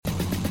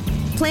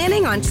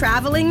Planning on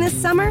traveling this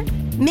summer?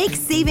 Make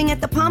saving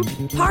at the pump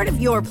part of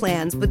your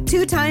plans with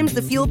 2 times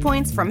the fuel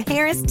points from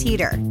Harris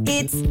Teeter.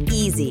 It's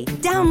easy.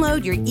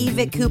 Download your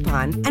eVic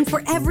coupon, and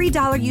for every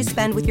 $1 you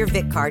spend with your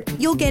Vic card,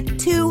 you'll get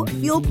 2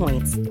 fuel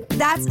points.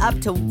 That's up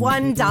to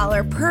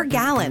 $1 per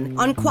gallon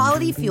on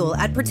quality fuel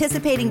at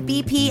participating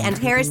BP and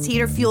Harris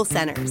Teeter fuel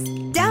centers.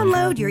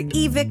 Download your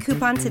eVic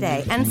coupon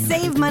today and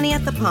save money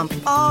at the pump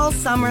all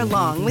summer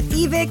long with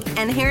eVic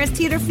and Harris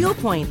Teeter fuel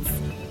points.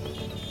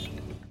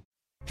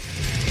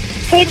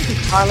 Hey, this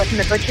is Carla from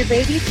the Butcher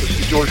Babies. This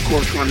is George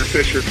Corner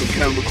Fisher from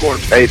Cannibal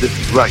Corpse. Hey, this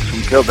is Rex from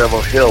Kill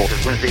Devil Hill.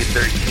 This is Wednesday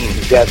 13. This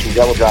is Dad from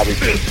Devil Gobby.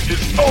 This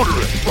is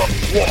Motorist from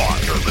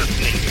Quad. You're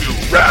listening to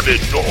Rabid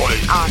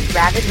Noise on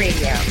Rabid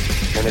Radio.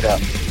 Turn it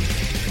up.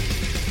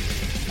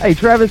 Hey,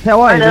 Travis,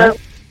 how are you, man?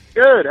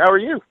 Good, how are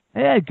you?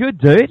 Yeah, good,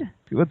 dude.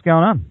 What's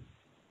going on?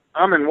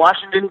 I'm in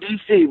Washington,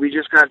 D.C. We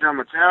just got done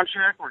with sound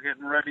check. We're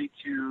getting ready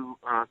to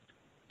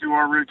do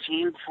our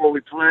routine before we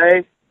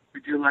play.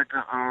 We do like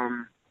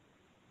a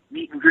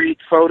meet and greet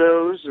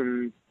photos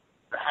and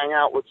hang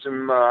out with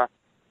some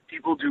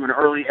people, do an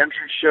early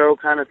entry show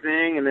kind of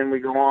thing, and then we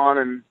go on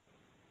and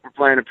we're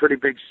playing a pretty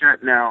big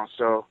set now,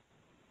 so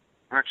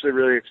I'm actually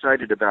really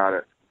excited about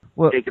it.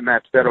 Well, taking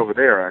that set over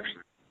there,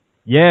 actually.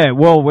 Yeah,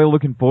 well, we're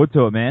looking forward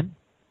to it, man.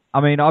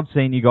 I mean, I've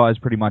seen you guys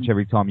pretty much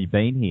every time you've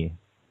been here,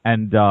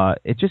 and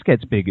it just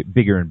gets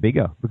bigger and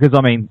bigger, because,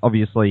 I mean,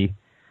 obviously,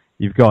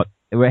 you've got,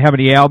 how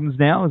many albums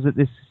now? Is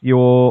it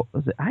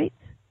 8?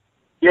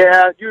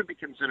 Yeah, you would be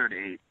considered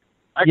 8.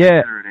 I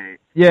consider it 8.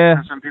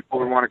 Yeah. Some people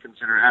would want to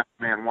consider Half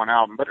Man one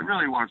album, but it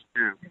really was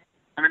 2.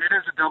 I mean, it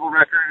is a double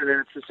record, and then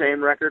it's the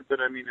same record, but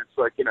I mean, it's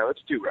like,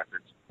 it's 2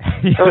 records.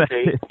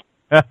 Okay.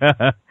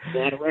 A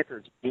lot of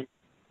records. It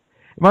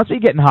must be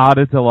getting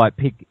harder to, like,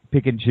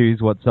 pick and choose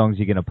what songs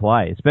you're going to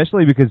play,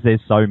 especially because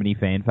there's so many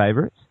fan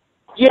favorites.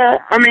 Yeah,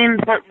 I mean,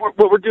 but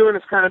what we're doing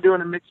is kind of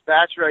doing a mixed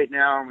batch right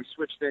now, and we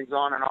switch things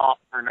on and off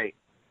per night.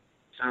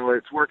 So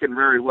it's working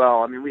very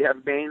well. I mean, we have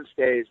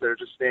mainstays that are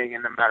just staying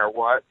in no matter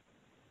what.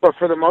 But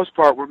for the most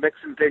part, we're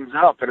mixing things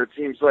up, and it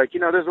seems like,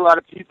 there's a lot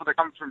of people that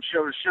come from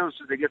show to show,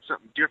 so they get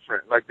something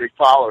different. Like, they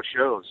follow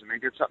shows, and they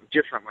get something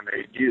different when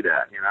they do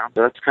that,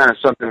 So that's kind of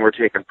something we're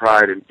taking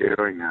pride in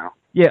doing now.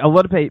 Yeah, a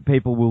lot of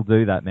people will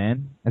do that,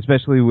 man,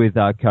 especially with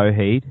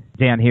Coheed.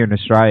 Down here in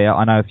Australia,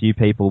 I know a few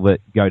people that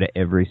go to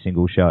every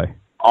single show.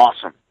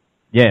 Awesome.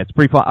 Yeah, it's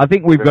pretty fun. I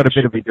think we've got a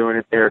bit of... be doing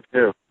it there,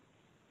 too.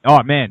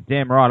 Oh, man,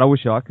 damn right. I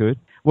wish I could.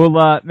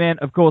 Well, man,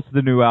 of course,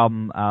 the new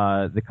album,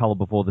 The Color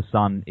Before the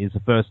Sun, is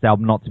the first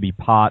album not to be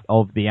part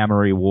of the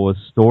Amory Wars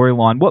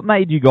storyline. What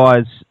made you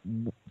guys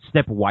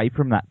step away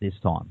from that this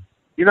time?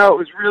 It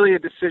was really a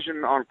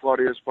decision on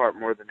Claudio's part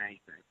more than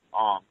anything.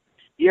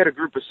 He had a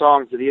group of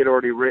songs that he had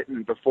already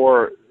written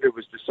before it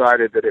was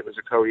decided that it was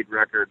a Coheed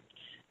record,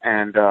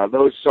 and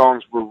those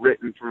songs were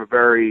written from a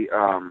very...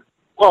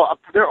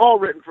 they're all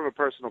written from a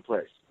personal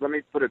place. Let me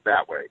put it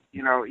that way.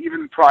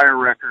 Even prior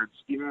records,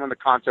 even when the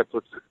concept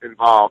was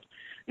involved,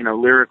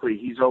 lyrically,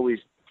 he's always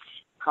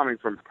coming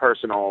from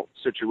personal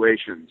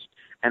situations.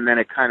 And then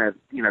it kind of,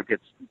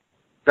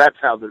 that's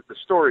how the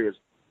story is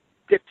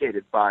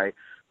dictated by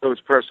those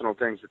personal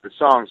things that the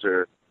songs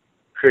are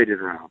created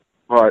around.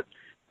 But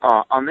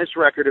on this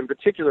record in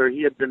particular,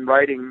 he had been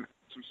writing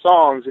some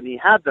songs, and he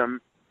had them,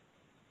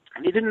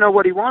 and he didn't know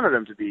what he wanted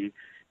them to be.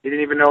 He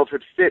didn't even know if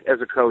it fit as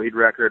a Coheed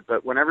record,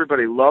 but when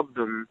everybody loved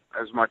them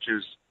as much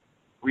as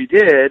we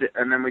did,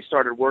 and then we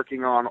started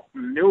working on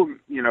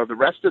the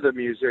rest of the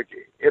music,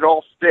 it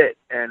all fit.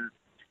 And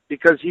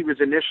because he was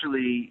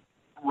initially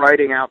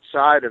writing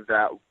outside of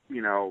that,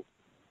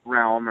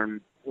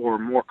 realm or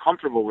more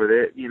comfortable with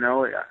it,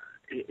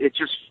 it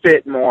just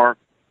fit more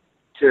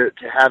to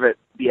have it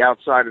be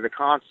outside of the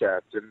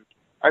concept. And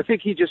I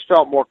think he just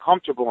felt more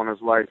comfortable in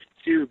his life,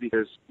 too,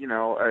 because,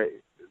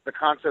 the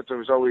concept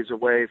was always a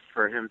way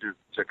for him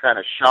to kind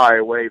of shy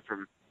away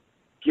from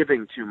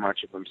giving too much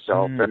of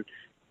himself. And,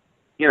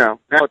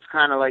 now it's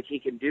kind of like he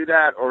can do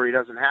that or he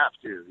doesn't have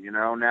to,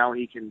 Now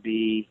he can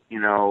be, he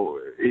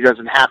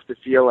doesn't have to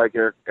feel like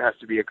there has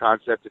to be a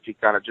concept if he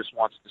kind of just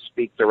wants to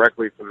speak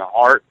directly from the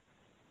heart,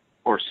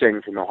 or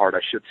sing from the heart,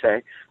 I should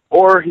say.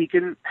 Or he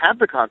can have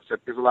the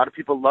concept, because a lot of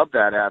people love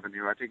that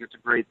avenue. I think it's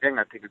a great thing.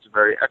 I think it's a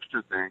very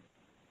extra thing.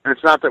 And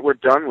it's not that we're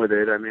done with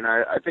it. I mean,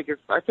 I think of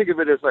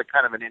it as like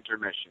kind of an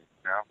intermission,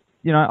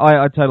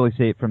 I totally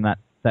see it from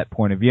that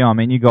point of view. I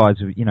mean, you guys,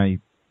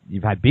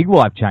 you've had big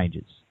life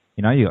changes.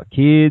 You got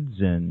kids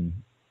and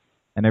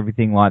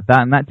everything like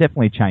that, and that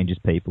definitely changes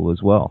people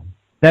as well.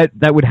 That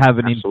would have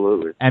an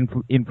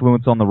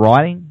influence on the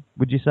writing,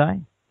 would you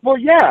say? Well,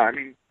 yeah. I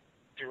mean,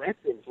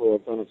 direct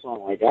influence on a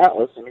song like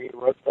Atlas. I mean, he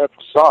wrote that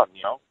for Sun,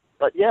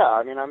 But yeah,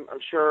 I mean, I'm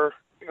sure.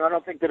 I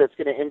don't think that it's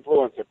going to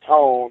influence a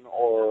tone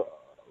or.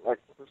 Like,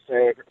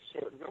 say,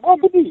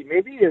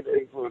 maybe it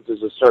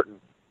influences a certain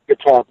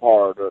guitar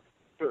part or a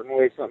certain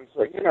way something's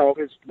like,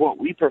 because what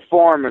we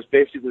perform is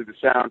basically the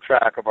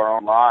soundtrack of our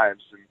own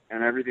lives,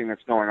 and everything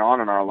that's going on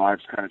in our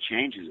lives kind of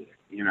changes it,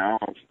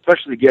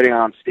 especially getting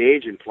on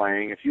stage and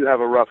playing. If you have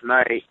a rough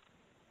night,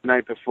 the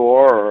night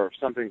before, or if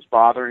something's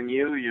bothering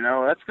you, you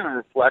know, that's going to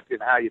reflect in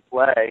how you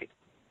play.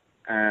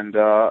 And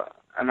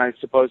I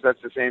suppose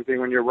that's the same thing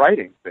when you're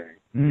writing things,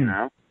 you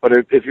know. But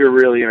if you're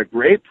really in a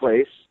great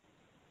place,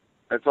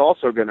 that's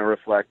also going to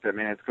reflect. I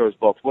mean, it goes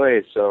both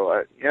ways.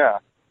 So, yeah,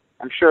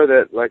 I'm sure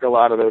that, like, a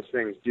lot of those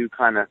things do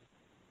kind of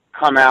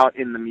come out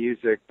in the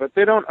music, but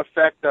they don't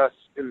affect us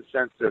in the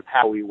sense of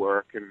how we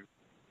work. And,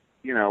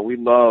 you know, we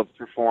love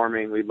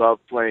performing. We love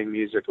playing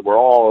music. We're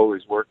all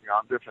always working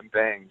on different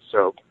things.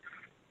 So,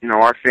 you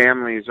know, our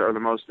families are the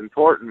most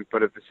important,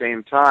 but at the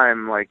same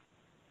time, like,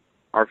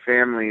 our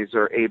families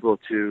are able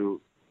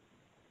to,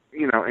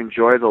 you know,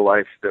 enjoy the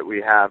life that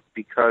we have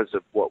because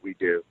of what we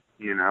do,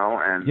 you know,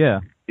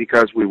 and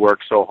because we work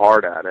so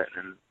hard at it,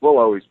 and we'll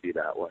always be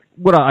that way.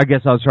 What I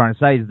guess I was trying to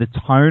say is the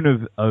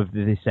tone of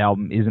this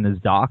album isn't as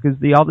dark as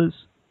the others.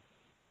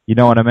 You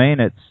know what I mean?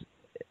 It's,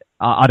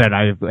 I don't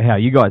know how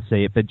you guys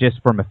see it, but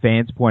just from a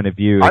fan's point of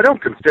view, I don't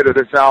consider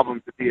this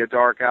album to be a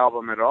dark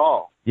album at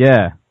all.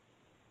 Yeah,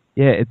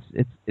 it's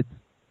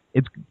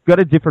got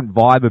a different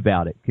vibe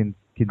about it.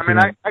 I mean,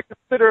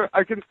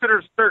 I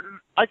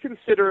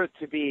consider it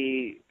to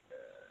be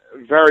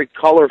very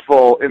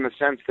colorful in the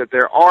sense that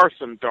there are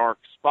some dark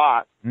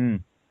spots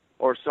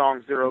or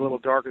songs that are a little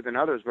darker than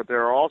others, but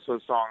there are also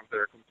songs that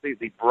are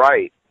completely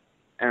bright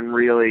and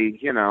really,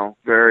 you know,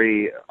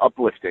 very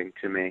uplifting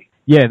to me.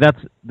 Yeah,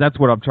 that's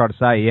what I'm trying to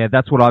say. Yeah,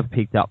 that's what I've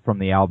picked up from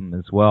the album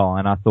as well.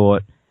 And I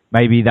thought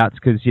maybe that's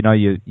because, you know,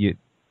 you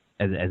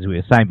as we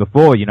were saying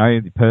before, you know,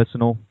 the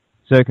personal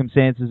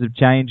circumstances of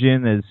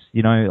changing. There's,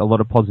 you know, a lot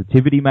of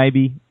positivity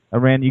maybe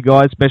around you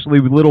guys, especially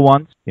with little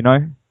ones. You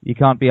know, you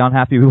can't be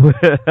unhappy with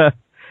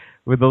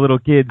with the little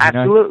kids. You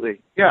Absolutely, know?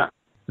 Yeah.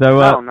 So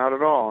no, not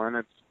at all. And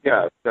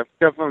that's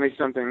definitely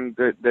something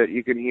that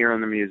you can hear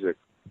in the music.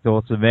 It's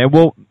awesome, man.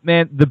 Well,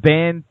 man, the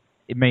band,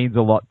 it means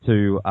a lot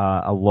to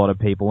a lot of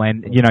people,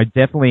 and you know,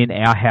 definitely in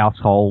our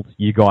household,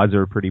 you guys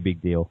are a pretty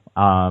big deal.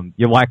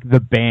 You're like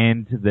the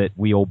band that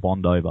we all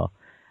bond over.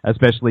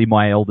 Especially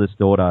my eldest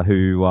daughter,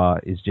 who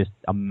is just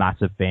a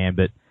massive fan,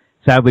 but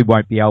sadly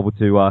won't be able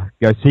to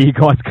go see you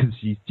guys because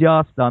she's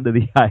just under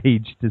the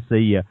age to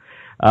see you.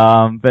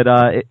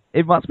 But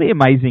it must be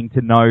amazing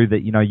to know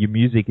that, you know, your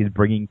music is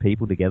bringing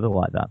people together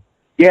like that.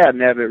 Yeah,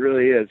 Nev, it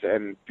really is.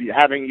 And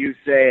having you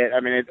say it, I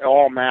mean, it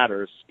all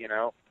matters, you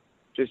know.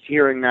 Just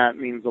hearing that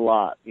means a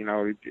lot, you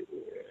know.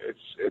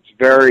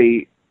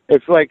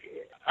 It's like,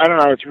 I don't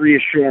know, it's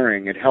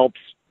reassuring. It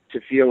helps to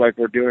feel like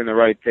we're doing the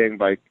right thing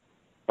by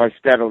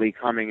steadily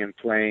coming and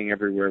playing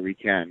everywhere we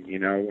can, you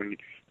know,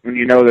 when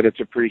you know that it's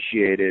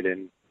appreciated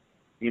and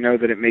you know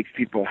that it makes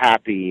people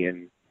happy,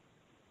 and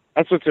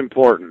that's what's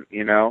important,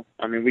 you know.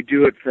 I mean, we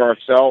do it for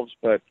ourselves,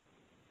 but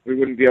we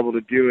wouldn't be able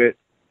to do it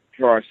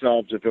for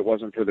ourselves if it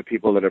wasn't for the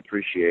people that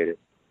appreciate it,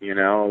 you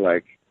know.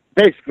 Like,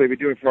 basically, we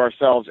do it for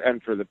ourselves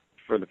and for the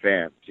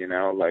fans, you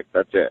know. Like,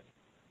 that's it.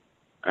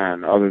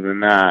 And other than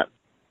that,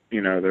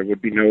 you know, there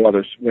would be no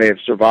other way of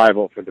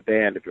survival for the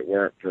band if it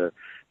weren't for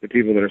the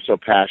people that are so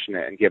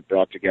passionate and get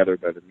brought together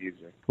by the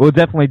music. Well, it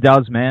definitely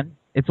does, man.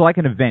 It's like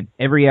an event.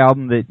 Every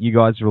album that you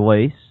guys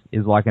release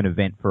is like an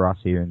event for us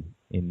here in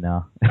in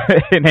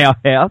our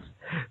house.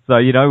 So,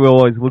 you know, we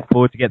always look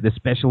forward to get the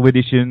special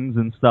editions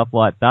and stuff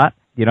like that.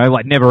 You know,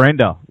 like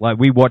Neverender. Like,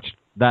 we watched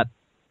that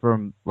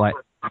from, like,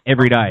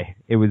 every day.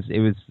 It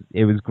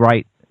was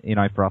great, you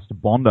know, for us to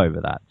bond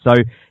over that. So,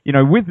 you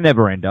know, with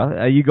Neverender,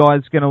 are you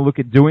guys going to look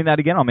at doing that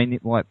again? I mean,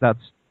 like,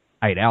 that's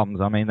 8 albums.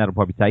 I mean, that'll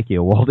probably take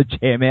you a while to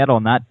jam out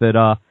on that,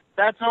 but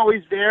that's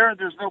always there.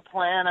 There's no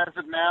plan as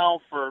of now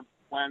for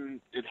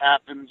when it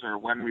happens or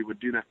when we would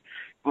do that.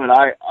 But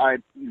I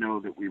know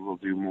that we will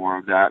do more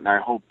of that, and I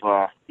hope,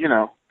 you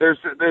know, there's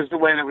the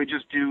way that we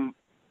just do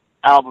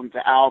album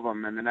to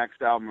album, and the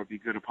next album would be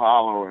Good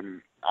Apollo,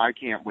 and I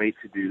can't wait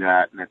to do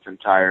that in its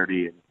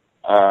entirety.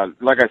 And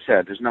like I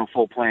said, there's no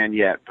full plan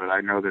yet, but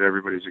I know that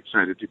everybody's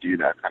excited to do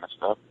that kind of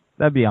stuff.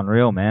 That'd be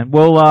unreal, man.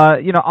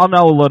 Well, you know, I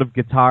know a lot of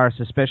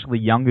guitarists, especially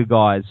younger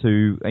guys,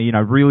 who, you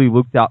know, really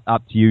looked up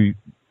to you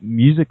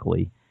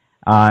musically.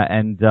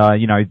 And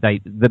you know,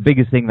 the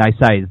biggest thing they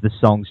say is the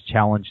songs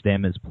challenge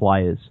them as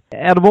players.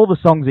 Out of all the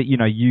songs that, you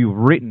know, you've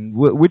written,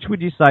 which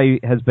would you say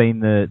has been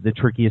the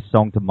trickiest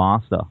song to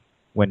master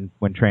when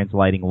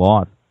translating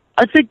live?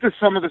 I think that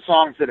some of the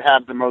songs that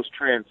have the most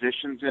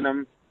transitions in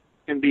them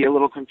can be a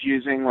little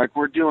confusing. Like,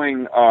 we're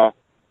doing,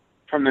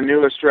 from the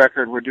newest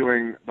record, we're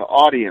doing The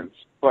Audience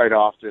quite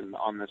often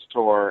on this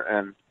tour,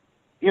 and,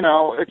 you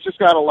know, it's just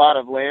got a lot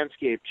of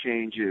landscape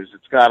changes.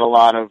 It's got a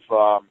lot of,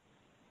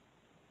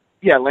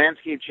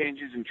 landscape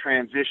changes and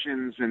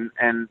transitions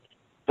and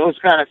those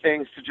kind of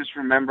things to just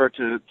remember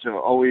to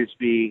always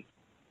be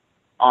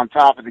on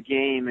top of the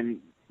game and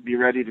be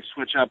ready to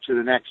switch up to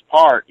the next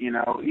part, you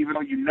know. Even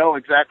though you know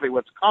exactly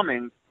what's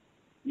coming,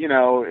 you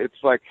know,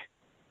 it's like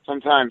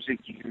sometimes it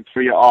can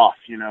throw you off,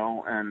 you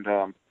know, and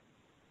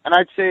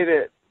I'd say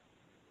that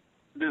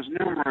there's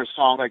numerous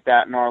songs like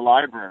that in our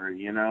library,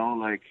 you know,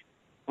 like,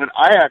 but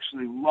I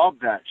actually love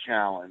that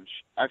challenge.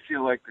 I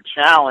feel like the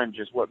challenge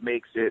is what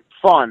makes it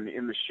fun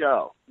in the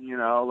show, you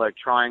know, like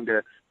trying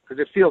to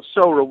because it feels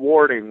so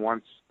rewarding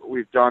once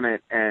we've done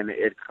it and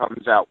it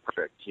comes out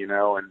perfect, you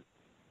know, and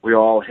we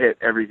all hit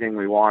everything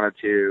we wanted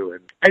to.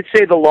 And I'd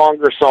say the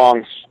longer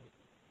songs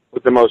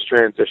with the most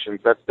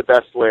transitions, that's the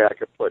best way I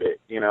could put it,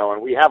 you know,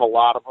 and we have a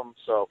lot of them,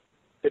 so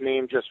to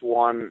name just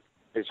one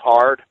is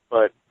hard,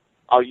 but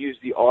I'll use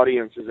The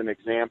Audience as an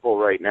example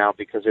right now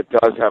because it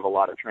does have a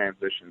lot of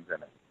transitions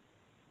in it.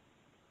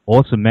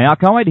 Awesome, man. I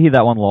can't wait to hear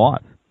that one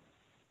live.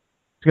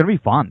 It's going to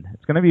be fun.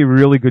 It's going to be a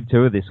really good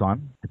tour, this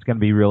one. It's going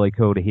to be really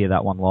cool to hear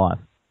that one live.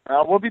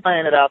 We'll be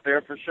playing it out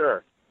there for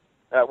sure.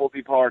 That will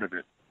be part of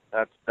it.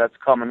 That's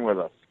coming with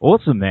us.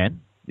 Awesome,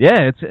 man.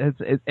 Yeah,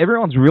 it's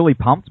everyone's really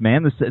pumped,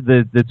 man.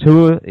 The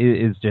tour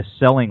is just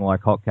selling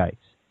like hotcakes.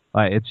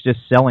 It's just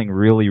selling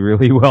really,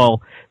 really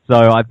well.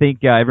 So I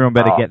think everyone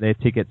better get their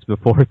tickets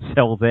before it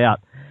sells out.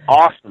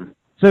 Awesome.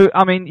 So,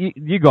 I mean,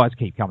 you guys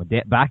keep coming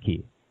back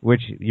here,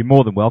 which you're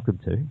more than welcome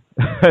to.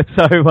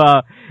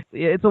 So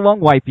it's a long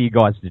way for you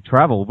guys to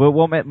travel, but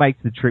what makes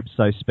the trip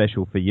so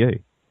special for you?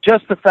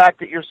 Just the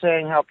fact that you're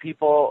saying how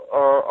people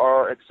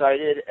are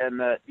excited and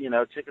that, you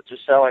know, tickets are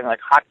selling like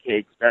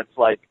hotcakes, that's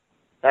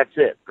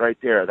it right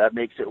there. That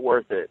makes it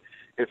worth it.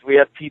 If we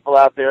have people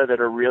out there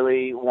that are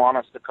really want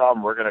us to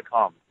come, we're going to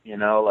come, you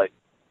know, like,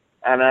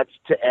 and that's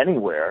to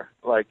anywhere.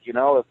 Like, you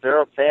know, if there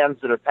are fans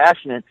that are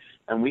passionate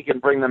and we can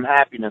bring them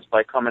happiness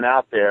by coming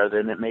out there,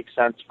 then it makes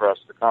sense for us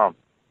to come.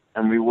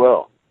 And we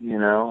will, you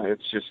know.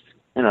 It's just,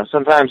 you know,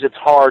 sometimes it's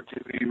hard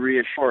to be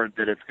reassured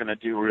that it's going to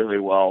do really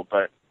well,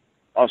 but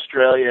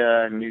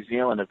Australia and New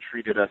Zealand have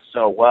treated us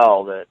so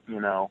well that, you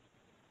know,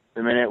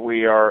 the minute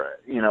we are,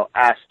 you know,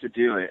 asked to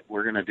do it,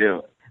 we're going to do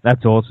it.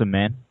 That's awesome,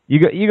 man.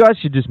 You guys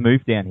should just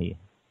move down here.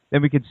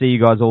 Then we could see you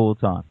guys all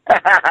the time.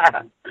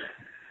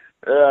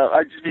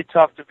 It'd just be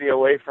tough to be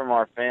away from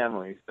our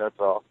families, that's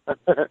all.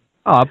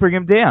 Oh, bring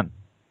them down.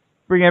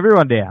 Bring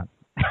everyone down.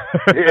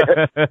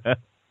 Yeah.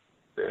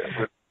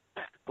 It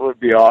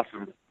would be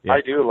awesome. Yeah.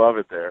 I do love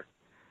it there.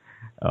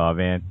 Oh,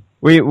 man.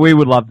 We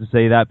would love to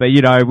see that, but,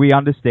 you know, we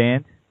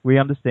understand.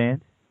 You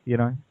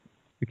know.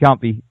 We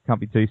can't be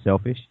too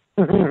selfish.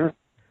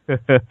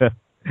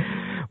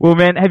 Well,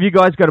 man, have you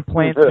guys got a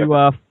plan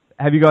to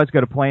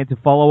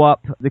follow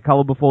up The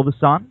Color Before the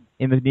Sun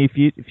in the near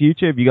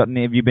future? Have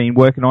you been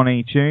working on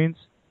any tunes?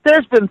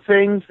 There's been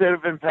things that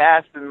have been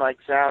passed in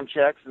like sound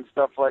checks and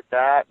stuff like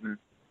that, and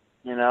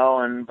you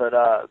know, but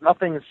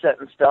nothing is set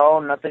in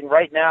stone. Nothing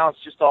right now.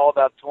 It's just all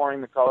about touring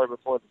The Color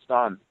Before the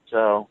Sun.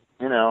 So,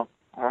 you know,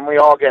 when we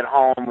all get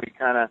home, we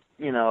kind of,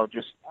 you know,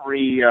 just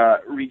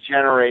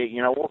regenerate.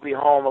 You know, we'll be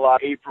home a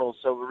lot in April,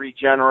 so we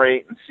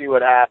regenerate and see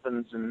what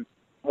happens. And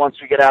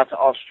once we get out to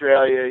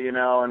Australia, you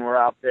know, and we're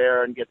out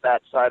there and get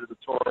that side of the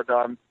tour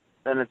done,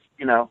 then it's,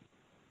 you know,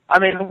 I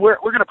mean, we're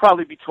going to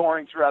probably be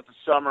touring throughout the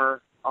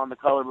summer on The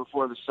Color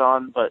Before the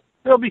Sun, but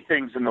there'll be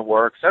things in the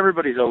works.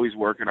 Everybody's always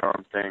working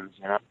on things,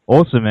 you know.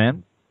 Awesome,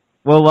 man.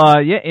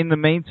 Well, yeah, in the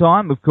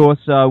meantime, of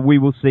course, we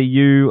will see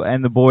you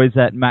and the boys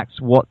at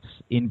Max Watts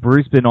in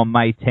Brisbane on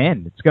May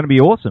 10. It's going to be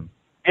awesome.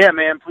 Yeah,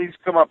 man, please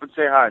come up and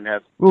say hi,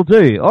 Nev. We'll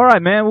do. All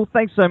right, man. Well,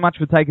 thanks so much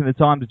for taking the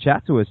time to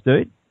chat to us,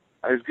 dude.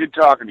 It was good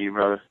talking to you,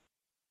 brother.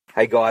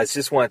 Hey guys,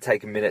 just want to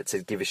take a minute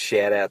to give a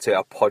shout out to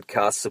our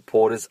podcast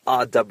supporters,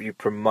 RW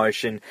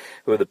Promotion,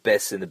 who are the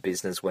best in the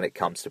business when it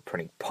comes to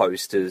printing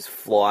posters,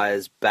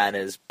 flyers,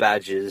 banners,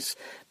 badges,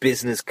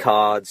 business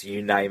cards,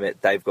 you name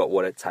it. They've got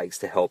what it takes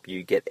to help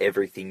you get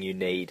everything you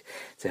need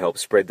to help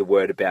spread the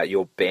word about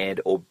your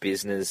band or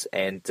business.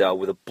 And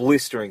with a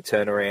blistering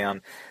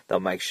turnaround,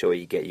 they'll make sure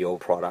you get your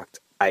product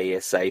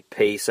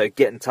ASAP. So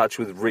get in touch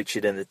with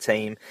Richard and the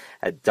team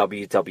at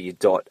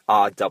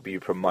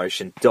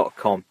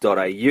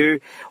www.rwpromotion.com.au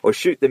or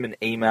shoot them an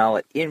email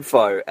at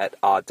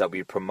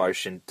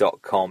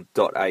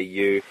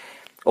info@rwpromotion.com.au.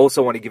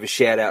 Also want to give a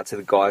shout out to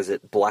the guys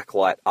at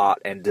Blacklight Art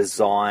and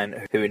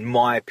Design, who in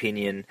my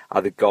opinion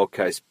are the Gold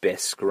Coast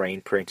best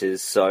screen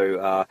printers.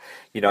 So,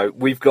 you know,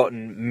 we've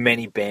gotten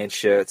many band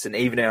shirts and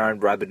even our own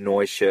Rabid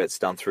Noise shirts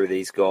done through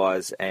these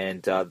guys,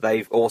 and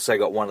they've also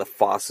got one of the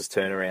fastest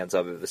turnarounds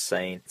I've ever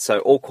seen. So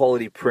all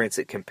quality prints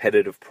at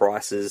competitive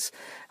prices.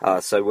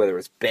 So whether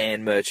it's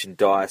band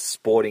merchandise,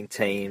 sporting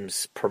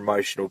teams,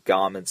 promotional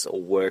garments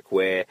or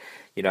workwear,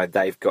 you know,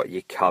 they've got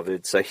you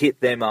covered. So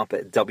hit them up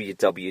at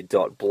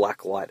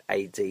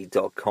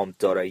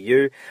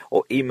www.blacklightad.com.au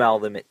or email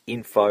them at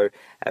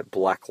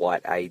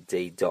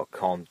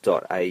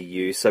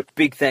info@blacklightad.com.au. So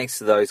big thanks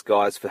to those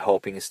guys for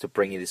helping us to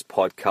bring you this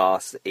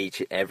podcast each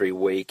and every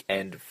week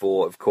and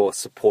for, of course,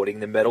 supporting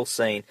the metal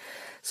scene.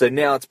 So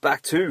now it's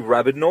back to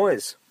Rabid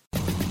Noise.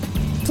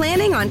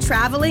 Planning on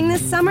traveling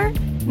this summer?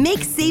 Make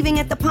saving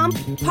at the pump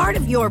part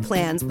of your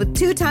plans with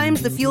 2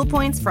 times the fuel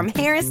points from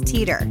Harris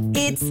Teeter.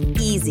 It's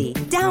easy.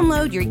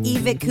 Download your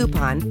eVic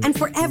coupon, and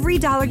for every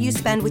 $1 you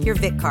spend with your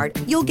Vic card,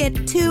 you'll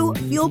get 2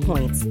 fuel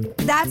points.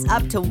 That's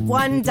up to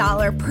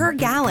 $1 per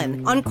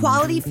gallon on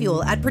quality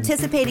fuel at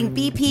participating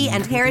BP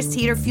and Harris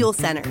Teeter fuel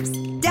centers.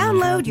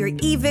 Download your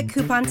eVic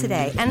coupon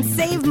today and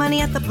save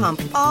money at the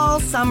pump all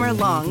summer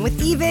long with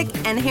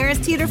eVic and Harris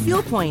Teeter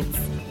fuel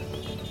points.